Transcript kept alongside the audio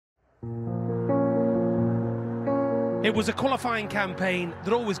It was a qualifying campaign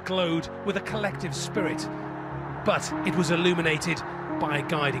that always glowed with a collective spirit, but it was illuminated by a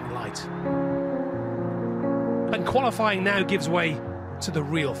guiding light. And qualifying now gives way to the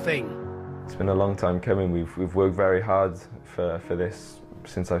real thing. It's been a long time coming. We've worked very hard for this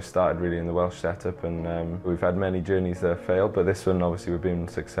since I've started really in the Welsh setup, and we've had many journeys that have failed, but this one obviously we've been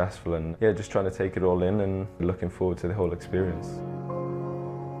successful, and yeah, just trying to take it all in and looking forward to the whole experience.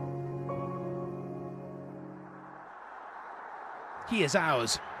 He is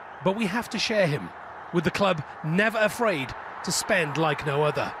ours, but we have to share him with the club never afraid to spend like no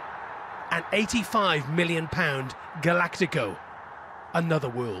other. An £85 million Galactico, another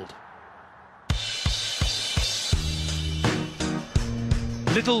world.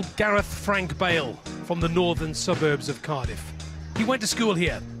 Little Gareth Frank Bale from the northern suburbs of Cardiff. He went to school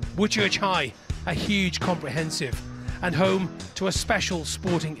here, Woodchurch High, a huge comprehensive, and home to a special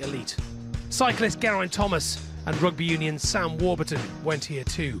sporting elite. Cyclist Geraint Thomas and rugby union Sam Warburton went here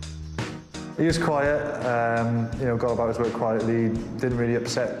too. He was quiet, got about his work quietly, didn't really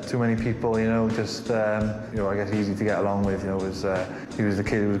upset too many people, just, I guess easy to get along with, he was the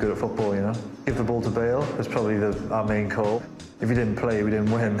kid who was good at football, Give the ball to Bale was probably our main call. If he didn't play, we didn't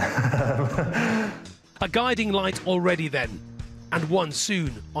win. A guiding light already then, and one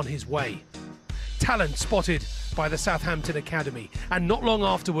soon on his way. Talent spotted by the Southampton Academy, and not long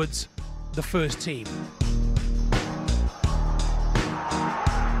afterwards, the first team.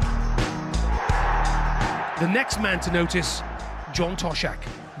 The next man to notice, John Toshak,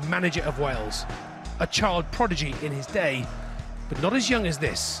 manager of Wales. A child prodigy in his day, but not as young as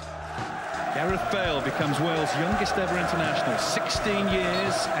this. Gareth Bale becomes Wales' youngest ever international, 16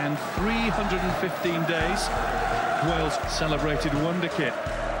 years and 315 days. Wales celebrated wonder kid.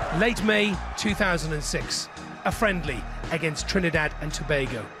 Late May 2006, a friendly against Trinidad and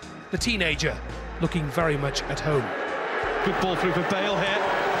Tobago. The teenager looking very much at home. Good ball through for Bale here,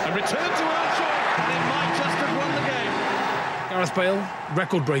 and return to Archer, and they might just have won the game. Gareth Bale,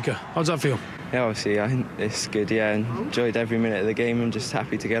 record breaker. How's that feel? Yeah, obviously, I think it's good, yeah, enjoyed every minute of the game and just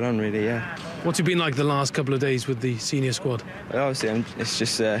happy to get on, really, yeah. What's it been like the last couple of days with the senior squad? Obviously, it's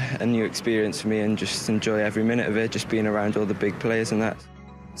just a new experience for me, and just enjoy every minute of it, just being around all the big players and that.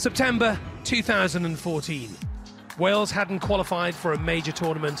 September 2014. Wales hadn't qualified for a major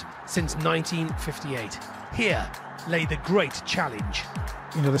tournament since 1958. Here lay the great challenge.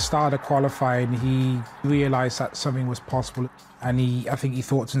 The start of qualifying, he realised that something was possible, and I think he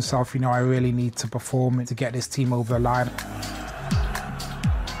thought to himself, I really need to perform to get this team over the line.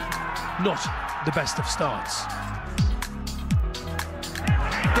 Not the best of starts.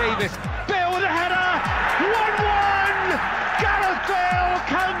 Davis, Bale with a header, 1-1! Gareth Bale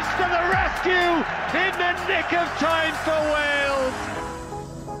comes to the rescue in the nick of time for Wales.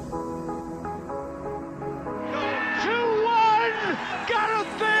 2-1!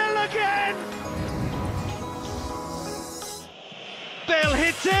 Gareth Bale again! Bale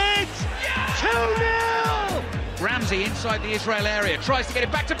hits it! 2-0! Ramsey inside the Israel area, tries to get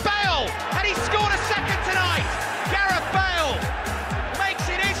it back to Bale, and he scored a second tonight! Gareth Bale makes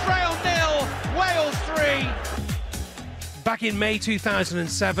it Israel 0, Wales 3. Back in May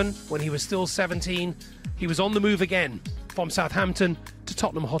 2007, when he was still 17, he was on the move again, from Southampton to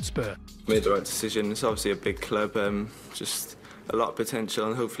Tottenham Hotspur. Made the right decision. It's obviously a big club, just a lot of potential,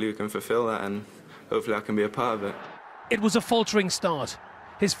 and hopefully we can fulfil that, and hopefully I can be a part of it. It was a faltering start.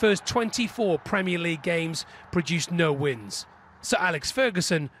 His first 24 Premier League games produced no wins. Sir Alex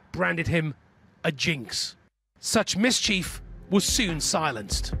Ferguson branded him a jinx. Such mischief was soon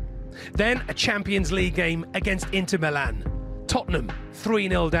silenced. Then a Champions League game against Inter Milan. Tottenham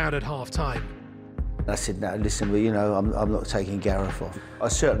 3-0 down at half-time. I said, no, listen, I'm not taking Gareth off. I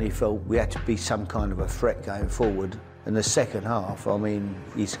certainly felt we had to be some kind of a threat going forward. In the second half,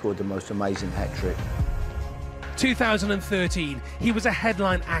 he scored the most amazing hat-trick. 2013, he was a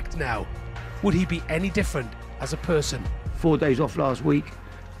headline act now. Would he be any different as a person? 4 days off last week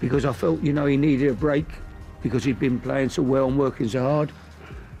because I felt, he needed a break because he'd been playing so well and working so hard.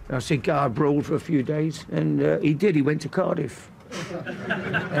 I said, go abroad for a few days, and he did. He went to Cardiff.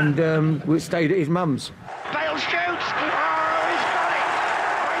 And we stayed at his mum's. Bale shoots! Oh, he's got it!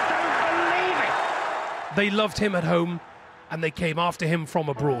 I don't believe it! They loved him at home, and they came after him from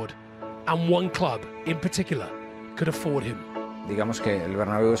abroad. And one club, in particular, could afford him. Digamos que el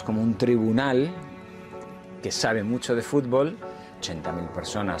Bernabéu es como un tribunal que sabe mucho de fútbol, 80.000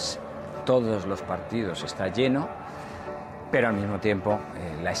 personas, todos los partidos está lleno, pero al mismo tiempo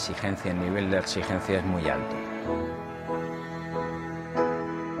la exigencia, el nivel de exigencia es muy alto.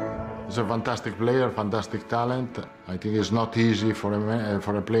 He's a fantastic player, fantastic talent. I think it's not easy for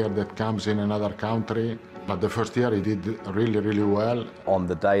a player that comes in another country, but the first year he did really, really well. On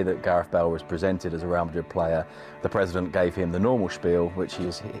the day that Gareth Bale was presented as a Real Madrid player, the president gave him the normal spiel, which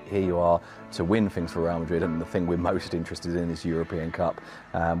is, here you are to win things for Real Madrid, and the thing we're most interested in is European Cup.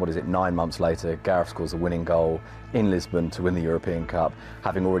 9 months later, Gareth scores a winning goal in Lisbon to win the European Cup,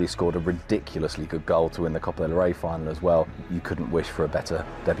 having already scored a ridiculously good goal to win the Copa del Rey final as well. You couldn't wish for a better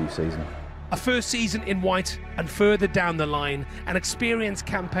debut season. A first season in white, and further down the line, an experienced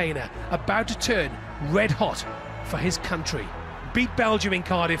campaigner about to turn red hot for his country. Beat Belgium in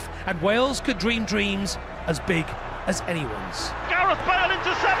Cardiff, and Wales could dream dreams as big as anyone's. Gareth Bale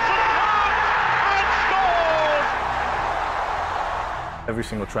intercepts and scores! Every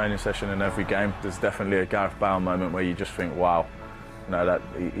single training session and every game, there's definitely a Gareth Bale moment where you just think, wow, you know, that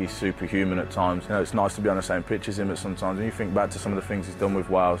he's superhuman at times. You know, it's nice to be on the same pitch as him, but sometimes when you think back to some of the things he's done with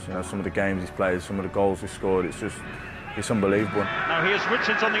Wales, you know, some of the games he's played, some of the goals he's scored, it's unbelievable. Now here's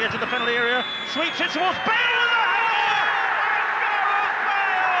Richards on the edge of the penalty area, sweeps it towards Bale with the header! And Gareth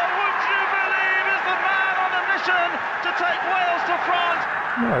Bale, would you believe, is the man on a mission to take Wales to France?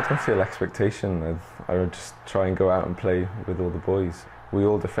 No, I don't feel expectation. I would just try and go out and play with all the boys. We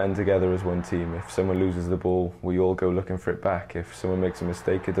all defend together as one team. If someone loses the ball, we all go looking for it back. If someone makes a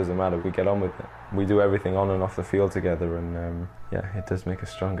mistake, it doesn't matter, we get on with it. We do everything on and off the field together, and yeah, it does make us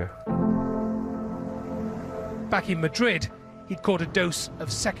stronger. Back in Madrid, he'd caught a dose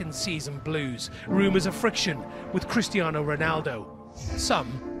of second season blues, rumours of friction with Cristiano Ronaldo. Some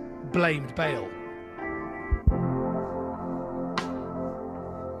blamed Bale.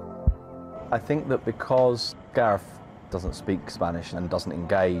 I think that because Gareth doesn't speak Spanish and doesn't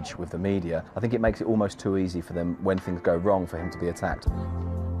engage with the media, I think it makes it almost too easy for them, when things go wrong, for him to be attacked.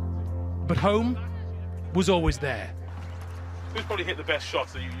 But home was always there. Who's probably hit the best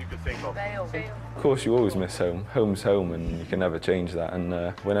shots that you could think of? Of course, you always miss home. Home's home, and you can never change that.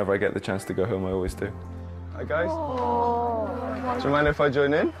 And whenever I get the chance to go home, I always do. Hi guys. Do you mind if I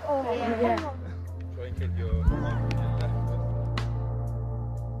join in? Yeah.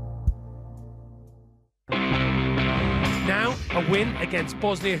 Now, a win against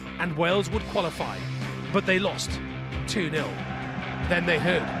Bosnia and Wales would qualify, but they lost 2-0. Then they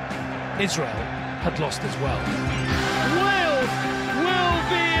heard Israel had lost as well. Wales will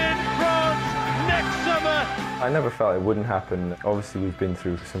be in France next summer. I never felt it wouldn't happen. Obviously, we've been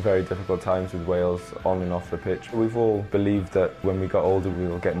through some very difficult times with Wales on and off the pitch. We've all believed that when we got older, we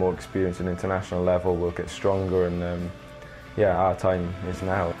will get more experience at international level, we'll get stronger, and yeah, our time is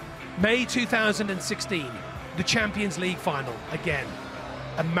now. May 2016. The Champions League final again.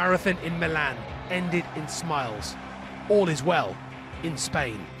 A marathon in Milan ended in smiles. All is well in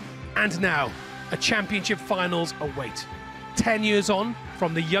Spain. And now, a championship finals await. 10 years on,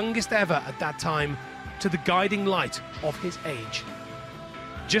 from the youngest ever at that time to the guiding light of his age.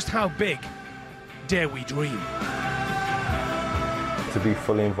 Just how big dare we dream? To be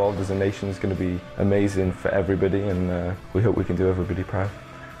fully involved as a nation is going to be amazing for everybody, and we hope we can do everybody proud.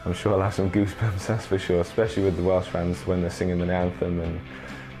 I'm sure I'll have some goosebumps, that's for sure, especially with the Welsh fans when they're singing the anthem, and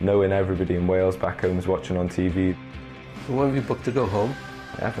knowing everybody in Wales back home is watching on TV. So when have you booked to go home?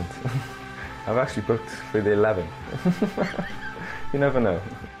 I haven't. I've actually booked for the 11th. You never know.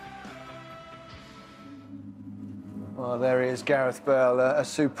 Well, there he is, Gareth Bale, a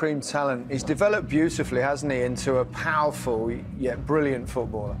supreme talent. He's developed beautifully, hasn't he, into a powerful yet brilliant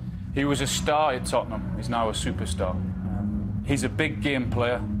footballer. He was a star at Tottenham. He's now a superstar. He's a big game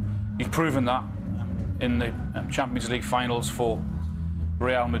player. He's proven that in the Champions League finals for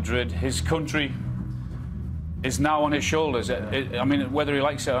Real Madrid. His country is now on his shoulders. I mean, whether he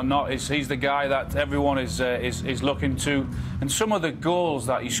likes it or not, he's the guy that everyone is looking to. And some of the goals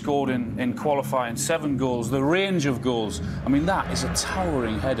that he scored in qualifying, 7 goals, the range of goals, I mean, that is a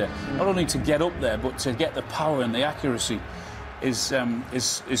towering header. Not only to get up there, but to get the power and the accuracy is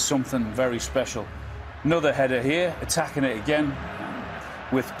something very special. Another header here, attacking it again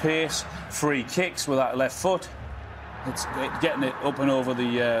with pace, free kicks with that left foot. It's getting it up and over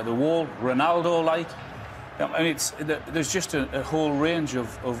the wall, Ronaldo-like. I mean, there's just a whole range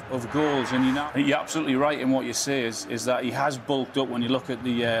of goals, and you're absolutely right in what you say is that he has bulked up when you look at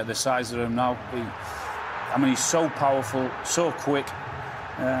the size of him now. I mean, he's so powerful, so quick,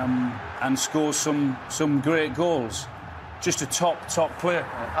 and scores some great goals. Just a top player.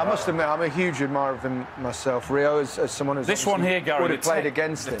 I must admit, I'm a huge admirer of him myself. Rio, as someone who's this one here, Gary, would have played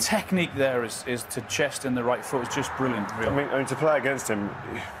against him. The technique there is to chest in the right foot. It's just brilliant. Rio. I mean, to play against him,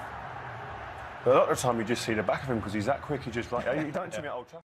 a lot of the time you just see the back of him because he's that quick. He just like, he done to me at Old Trafford.